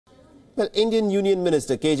Well, Indian Union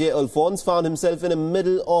Minister KJ Alphons found himself in the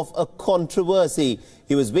middle of a controversy.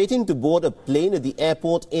 He was waiting to board a plane at the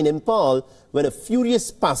airport in Imphal when a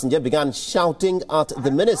furious passenger began shouting at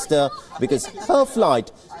the minister because her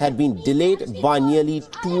flight had been delayed by nearly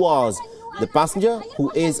 2 hours. The passenger, who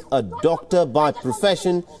is a doctor by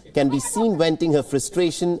profession, can be seen venting her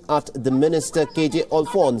frustration at the minister KJ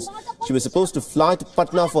Alphons. She was supposed to fly to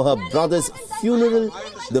Patna for her brother's funeral.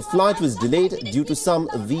 The flight was delayed due to some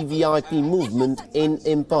VVIP movement in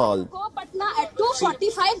Imphal. Patna at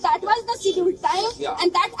 2:45, that was the scheduled time,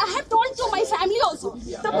 and that I have told to my family also.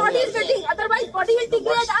 The body is getting, otherwise body will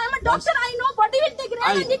degrade. I am a doctor, I know body will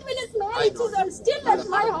degrade and it will smell. It is still at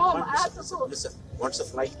my home. I have to go. Listen, once the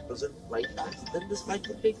flight doesn't flight, then this flight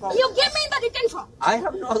will take off. You give me the written form. I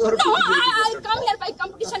have no authority. No, I come here by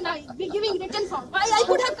competition now, be giving written form. Why I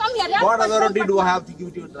could have come here? Yeah? What authority do I have to give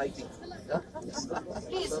it to you in writing?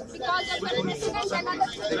 Please, because of the president and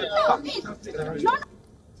other things. No, please. No,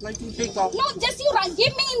 Flight will take off. no, just you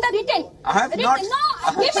give me in the written. I have written. not. No,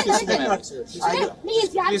 give me the written. Please,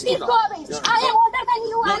 yeah, please go away. I am older than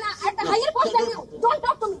you and at the higher post than you. Don't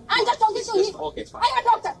talk to me. I'm just talking to him. Okay, it's fine. I am a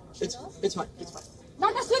doctor. It's fine. It's fine.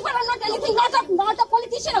 Not a sweeper or not anything. Not a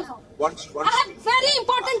politician also. Once. I have very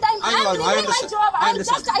important time. I know, I'm doing my understand. job. I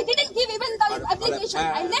understand. I didn't give even the application.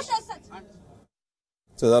 I left as such.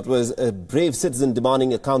 So that was a brave citizen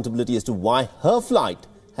demanding accountability as to why her flight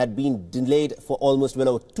had been delayed for almost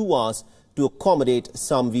 2 hours to accommodate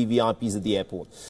some VVIPs at the airport.